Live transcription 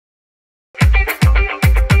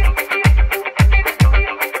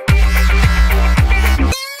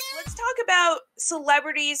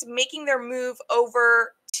celebrities making their move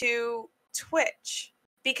over to Twitch?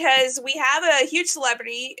 Because we have a huge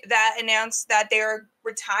celebrity that announced that they're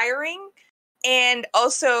retiring and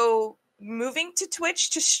also moving to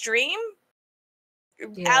Twitch to stream.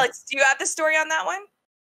 Yeah. Alex, do you have the story on that one?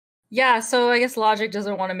 Yeah, so I guess Logic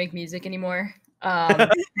doesn't want to make music anymore.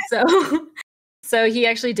 So he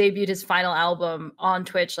actually debuted his final album on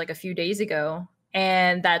Twitch like a few days ago,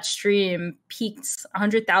 and that stream peaked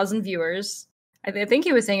 100,000 viewers. I think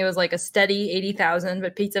he was saying it was like a steady 80,000,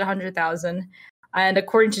 but peaked at 100,000. And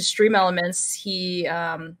according to Stream Elements, he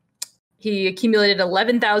accumulated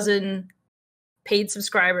 11,000 paid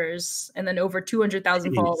subscribers and then over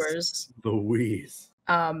 200,000 followers. Louise.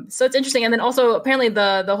 So it's interesting. And then also apparently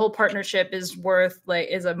the whole partnership is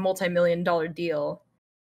is a multi-million-dollar deal.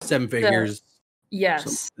 7 figures. So,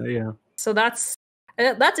 yes. Yeah. So that's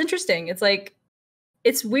interesting. It's like,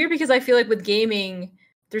 it's weird because I feel like with gaming,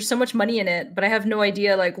 there's so much money in it, but I have no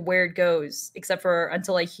idea like where it goes except for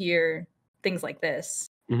until I hear things like this.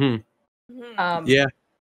 Mm-hmm. Yeah.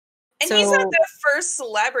 And he's not the first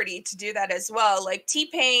celebrity to do that as well. Like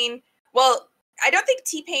T-Pain, well, I don't think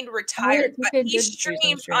T-Pain retired, but he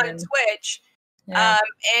streamed on Twitch. Yeah.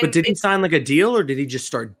 But did he sign like a deal or did he just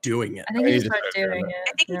start doing it? I think he just started doing it.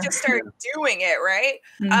 I think he just started doing it, right?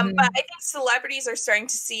 Mm-hmm. But I think celebrities are starting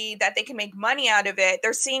to see that they can make money out of it.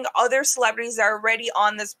 They're seeing other celebrities that are already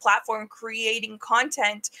on this platform creating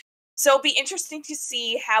content. So it'll be interesting to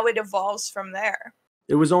see how it evolves from there.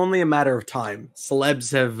 It was only a matter of time.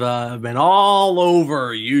 Celebs have been all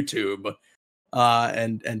over YouTube.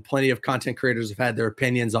 And plenty of content creators have had their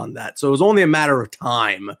opinions on that. So it was only a matter of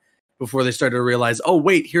time before they started to realize, oh,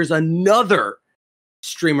 wait, here's another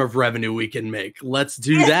stream of revenue we can make. Let's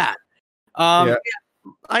do that.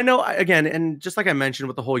 I know, again, and just like I mentioned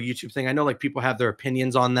with the whole YouTube thing, I know like people have their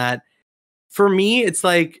opinions on that. For me, it's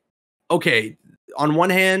like, okay, on one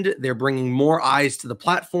hand, they're bringing more eyes to the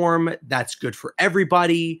platform. That's good for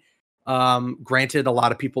everybody. Granted, a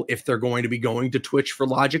lot of people, if they're going to be going to Twitch for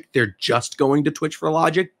Logic, they're just going to Twitch for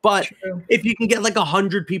Logic. But if you can get like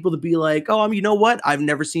 100 people to be like, oh, you know what? I've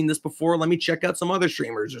never seen this before. Let me check out some other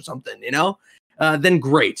streamers or something, then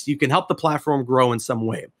great. You can help the platform grow in some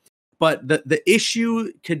way. But the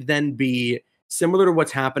issue could then be similar to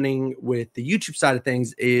what's happening with the YouTube side of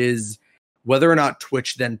things is whether or not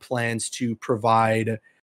Twitch then plans to provide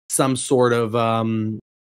some sort of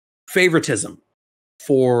favoritism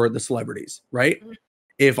for the celebrities, right?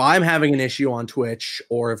 If I'm having an issue on Twitch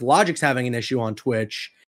or if Logic's having an issue on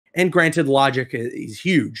Twitch, and granted Logic is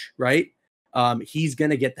huge, right? He's going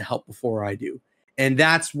to get the help before I do. And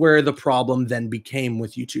that's where the problem then became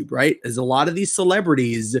with YouTube, right? Is a lot of these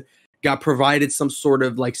celebrities got provided some sort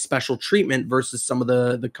of like special treatment versus some of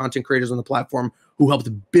the content creators on the platform who helped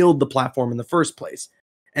build the platform in the first place.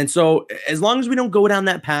 And so as long as we don't go down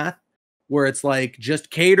that path, where it's like just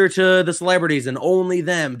cater to the celebrities and only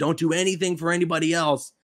them, don't do anything for anybody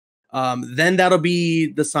else, then that'll be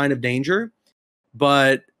the sign of danger.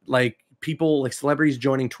 But like people, like celebrities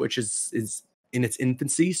joining Twitch is in its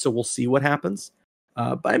infancy, so we'll see what happens.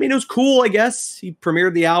 But I mean, it was cool, I guess. He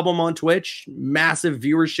premiered the album on Twitch, massive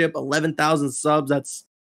viewership, 11,000 subs.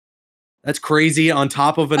 That's crazy on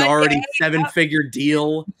top of an already 7-figure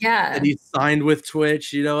deal that he signed with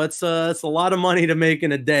Twitch. It's a lot of money to make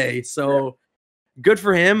in a day. So good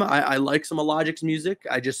for him. I like some of Logic's music.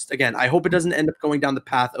 I hope it doesn't end up going down the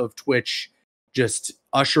path of Twitch just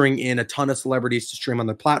ushering in a ton of celebrities to stream on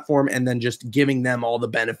their platform and then just giving them all the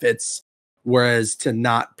benefits, whereas to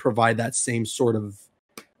not provide that same sort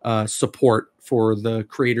of support for the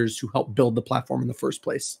creators who helped build the platform in the first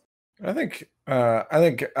place. I think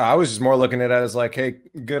I was just more looking at it as like, hey,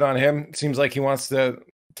 good on him. It seems like he wants to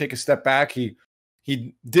take a step back. He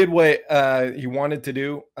did what he wanted to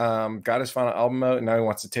do, got his final album out, and now he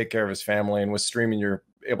wants to take care of his family. And with streaming, you're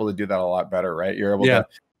able to do that a lot better, right? You're able to,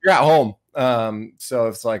 you're at home. So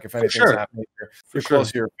it's like if anything's happening, you're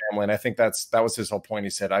close to your family. And I think that was his whole point. He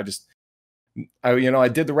said, I did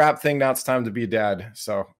the rap thing. Now it's time to be a dad.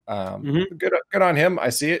 So good on him. I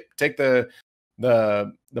see it. Take the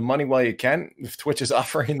money while you can, if Twitch is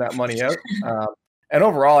offering that money out. And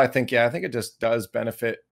overall, I think it just does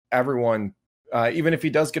benefit everyone. Even if he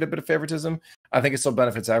does get a bit of favoritism, I think it still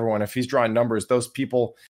benefits everyone. If he's drawing numbers, those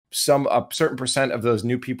people, a certain percent of those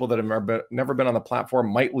new people that have never been on the platform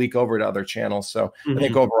might leak over to other channels. So I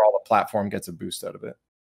think overall the platform gets a boost out of it.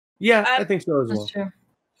 Yeah, I think so as well. That's true.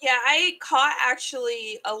 Yeah, I caught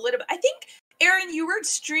actually a little bit. I think, Aaron, you were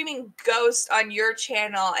streaming Ghost on your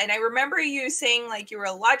channel, and I remember you saying like you were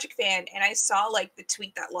a Logic fan, and I saw like the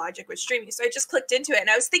tweet that Logic was streaming, so I just clicked into it, and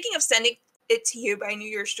I was thinking of sending it to you, but I knew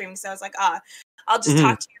you were streaming, so I was like, I'll just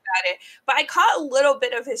talk to you about it. But I caught a little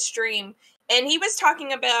bit of his stream, and he was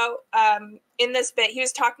talking about in this bit, he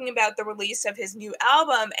was talking about the release of his new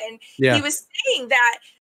album, and he was saying that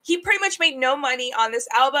he pretty much made no money on this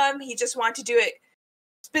album. He just wanted to do it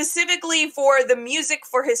specifically for the music,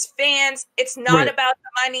 for his fans. It's not about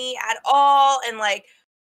the money at all. And like,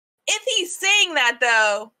 if he's saying that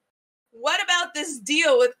though, what about this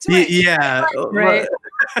deal with Twitch? Yeah, right.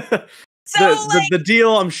 So the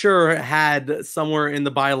deal, I'm sure, had somewhere in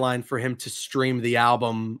the byline for him to stream the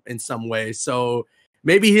album in some way. So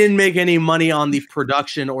maybe he didn't make any money on the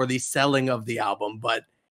production or the selling of the album, but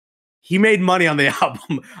he made money on the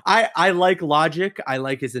album. I like Logic. I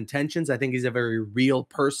like his intentions. I think he's a very real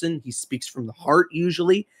person. He speaks from the heart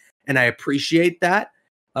usually, and I appreciate that.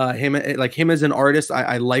 Him as an artist,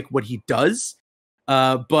 I like what he does.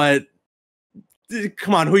 But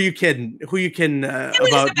come on, who you kidding? Who you kidding it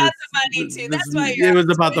was about the money too. That's why it was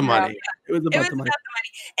about the money. It was about the money.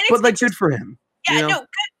 And but like, good for him. Yeah, you know?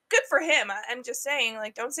 Good for him. I'm just saying,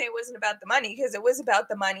 like, don't say it wasn't about the money, because it was about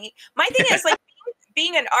the money. My thing is, like,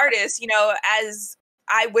 being an artist, you know, as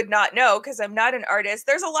I would not know because I'm not an artist,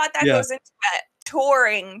 there's a lot that goes into that.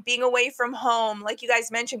 Touring, being away from home, like you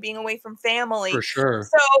guys mentioned, being away from family. For sure.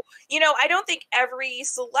 So, you know, I don't think every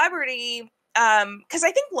celebrity, because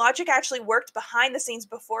I think Logic actually worked behind the scenes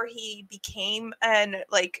before he became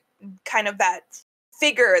like kind of that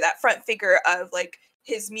front figure of like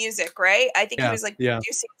his music, right? I think he was like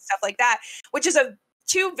producing stuff like that, which is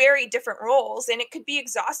two very different roles, and it could be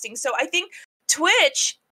exhausting. So I think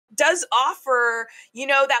Twitch does offer, you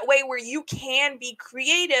know, that way where you can be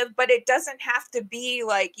creative, but it doesn't have to be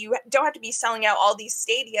like, you don't have to be selling out all these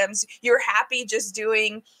stadiums. You're happy just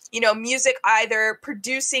doing, you know, music, either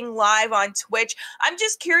producing live on Twitch. I'm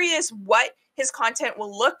just curious what his content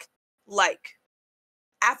will look like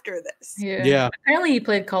after this. Yeah. Apparently he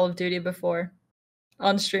played Call of Duty before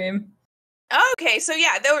on stream. Okay, so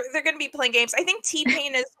yeah, they're going to be playing games. I think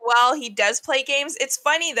T-Pain as well, he does play games. It's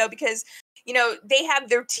funny though, because you know, they have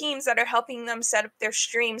their teams that are helping them set up their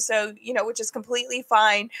stream. So, you know, which is completely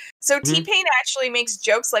fine. So T-Pain actually makes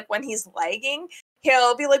jokes like when he's lagging,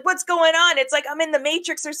 he'll be like, what's going on? It's like, I'm in the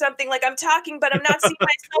Matrix or something. Like I'm talking, but I'm not seeing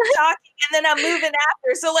myself talking. And then I'm moving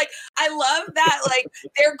after. So like, I love that. Like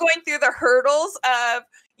they're going through the hurdles of,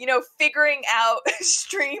 you know, figuring out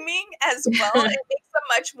streaming as well. It makes them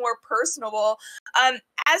much more personable.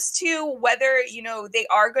 As to whether, you know, they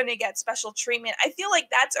are going to get special treatment, I feel like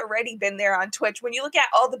that's already been there on Twitch. When you look at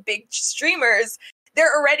all the big streamers,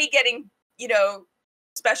 they're already getting, you know,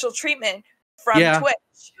 special treatment from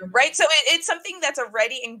Twitch, right? So it's something that's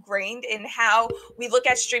already ingrained in how we look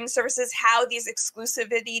at streaming services, how these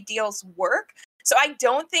exclusivity deals work. So I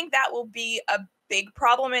don't think that will be a big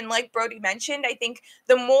problem. And like Brody mentioned, I think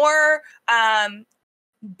the more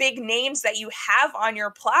big names that you have on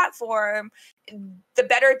your platform, the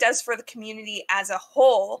better it does for the community as a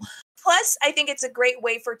whole. Plus, I think it's a great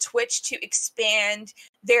way for Twitch to expand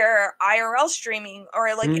their IRL streaming,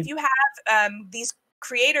 or like if you have these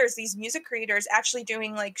creators, these music creators actually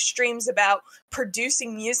doing like streams about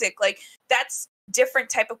producing music, like that's different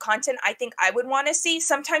type of content I think I would want to see.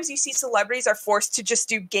 Sometimes you see celebrities are forced to just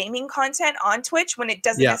do gaming content on Twitch when it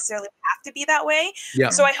doesn't necessarily have to be that way.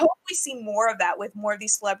 So I hope we see more of that with more of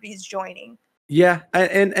these celebrities joining. Yeah,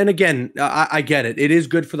 and again, I get it. It is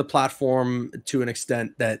good for the platform to an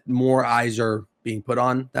extent that more eyes are being put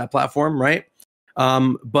on that platform, right?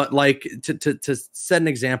 But like to set an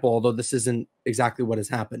example, although this isn't exactly what has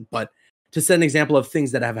happened, but to set an example of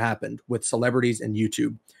things that have happened with celebrities and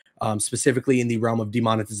YouTube. Specifically in the realm of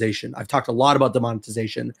demonetization. I've talked a lot about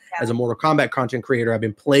demonetization as a Mortal Kombat content creator. I've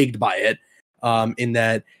been plagued by it in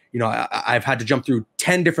that, you know, I've had to jump through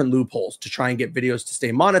 10 different loopholes to try and get videos to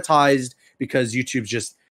stay monetized because YouTube's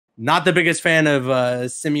just not the biggest fan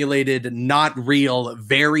of simulated, not real,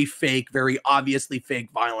 very fake, very obviously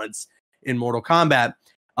fake violence in Mortal Kombat.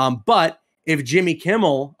 But if Jimmy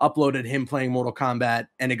Kimmel uploaded him playing Mortal Kombat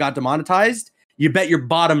and it got demonetized, you bet your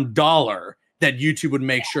bottom dollar that YouTube would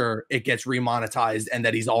make sure it gets remonetized and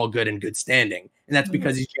that he's all good in good standing. And that's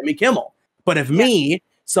because he's Jimmy Kimmel. But if me,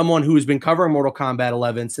 someone who's been covering Mortal Kombat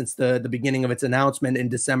 11 since the beginning of its announcement in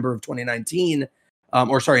December of 2019, in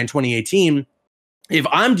 2018, if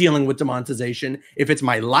I'm dealing with demonetization, if it's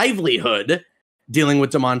my livelihood dealing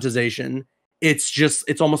with demonetization,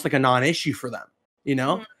 it's almost like a non-issue for them, you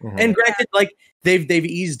know? And granted, like they've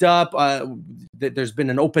eased up. There's been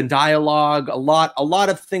an open dialogue. A lot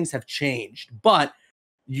of things have changed, but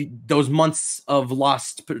those months of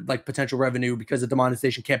lost like potential revenue because of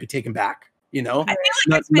demonetization can't be taken back. You know, I feel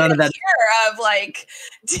like it's been a year of like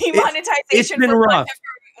demonetization. It's been rough.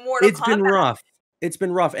 It's been rough. It's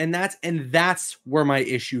been rough, and that's where my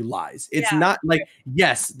issue lies. It's Yeah. not like,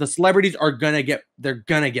 yes, the celebrities are gonna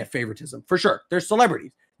get favoritism for sure. They're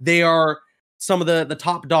celebrities. They are some of the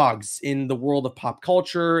top dogs in the world of pop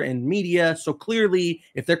culture and media. So clearly,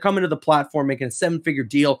 if they're coming to the platform making a 7-figure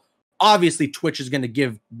deal, obviously Twitch is going to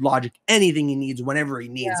give Logic anything he needs whenever he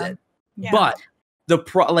needs it. Yeah. But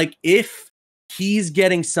if he's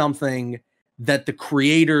getting something that the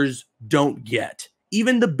creators don't get,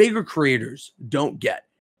 even the bigger creators don't get,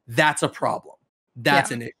 that's a problem.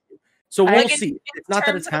 That's an issue. So we'll see. It's not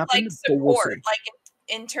that it's happened, but we'll see. Like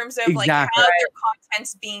in terms of like how their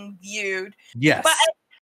content's being viewed. Yes. But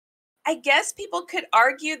I guess people could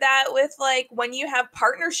argue that with like when you have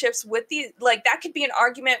partnerships with these, like that could be an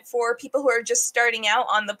argument for people who are just starting out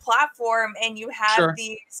on the platform, and you have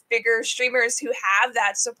these bigger streamers who have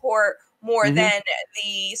that support more than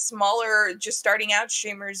the smaller, just starting out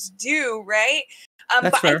streamers do, right?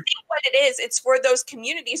 But fair. I think what it is, it's for those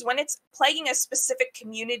communities when it's plaguing a specific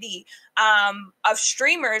community of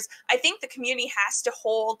streamers. I think the community has to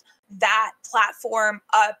hold that platform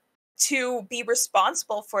up to be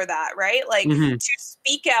responsible for that, right? Like to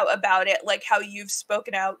speak out about it, like how you've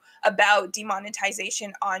spoken out about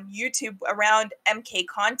demonetization on YouTube around MK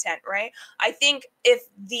content, right? I think if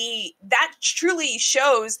that truly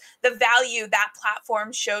shows the value that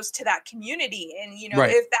platform shows to that community, and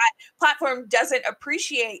if that platform doesn't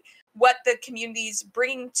appreciate what the community's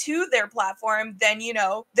bringing to their platform, then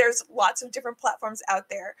there's lots of different platforms out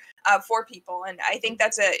there for people. And I think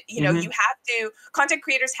that's content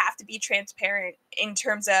creators have to be transparent in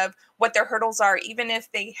terms of what their hurdles are, even if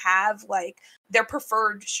they have like their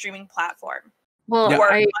preferred streaming platform or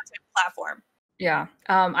content platform. Yeah,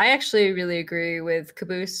 I actually really agree with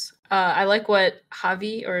Caboose. I like what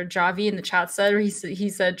Javi in the chat said, where he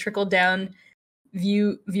said trickle down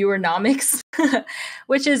viewernomics,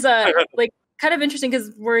 which is like kind of interesting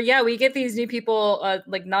because we get these new people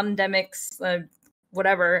like non-endemics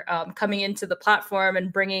whatever coming into the platform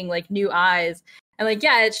and bringing like new eyes, and like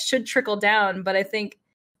it should trickle down, but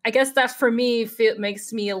I guess that for me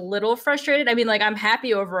makes me a little frustrated. I mean, like I'm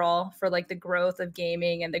happy overall for like the growth of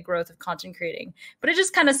gaming and the growth of content creating, but it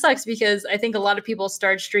just kind of sucks because I think a lot of people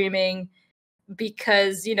start streaming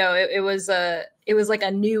because it was like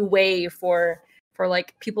a new way for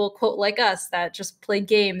like people quote like us that just play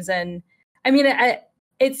games. And I mean, I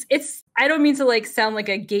don't mean to like sound like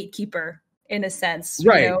a gatekeeper in a sense,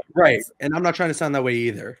 right? And I'm not trying to sound that way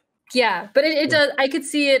either. Yeah, but it does. I could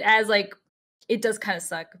see it as like it does kind of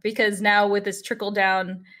suck because now with this trickle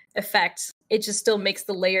down effect, it just still makes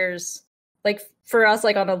the layers like for us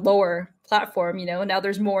like on a lower platform. Now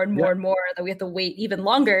there's more and more and more that we have to wait even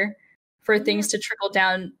longer for things to trickle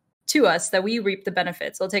down to us that we reap the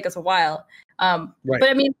benefits. It'll take us a while. But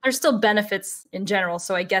I mean, there's still benefits in general,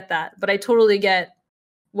 so I get that. But I totally get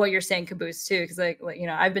what you're saying, Caboose, too, because like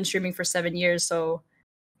I've been streaming for 7 years, so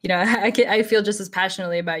I feel just as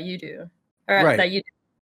passionately about you do, or that you do.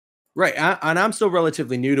 Right, and I'm still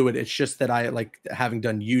relatively new to it. It's just that I like having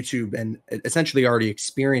done YouTube and essentially already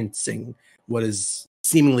experiencing what is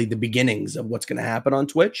seemingly the beginnings of what's going to happen on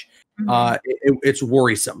Twitch. It's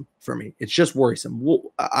worrisome for me. It's just worrisome.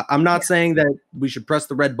 I'm not saying that we should press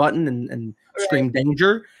the red button and scream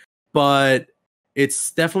danger, but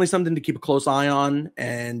it's definitely something to keep a close eye on,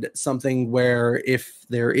 and something where if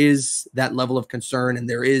there is that level of concern and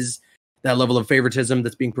there is that level of favoritism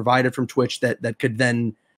that's being provided from Twitch that could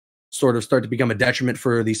then sort of start to become a detriment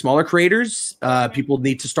for the smaller creators, people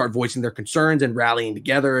need to start voicing their concerns and rallying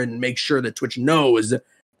together and make sure that Twitch knows that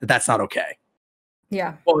that's not okay.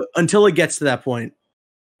 Yeah. Well, until it gets to that point,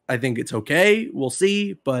 I think it's okay. We'll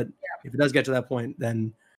see. But if it does get to that point,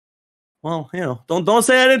 then, well, don't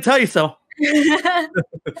say I didn't tell you so. You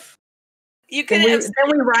can. Then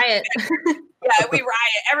we riot. Yeah, we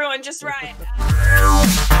riot. Everyone just riot.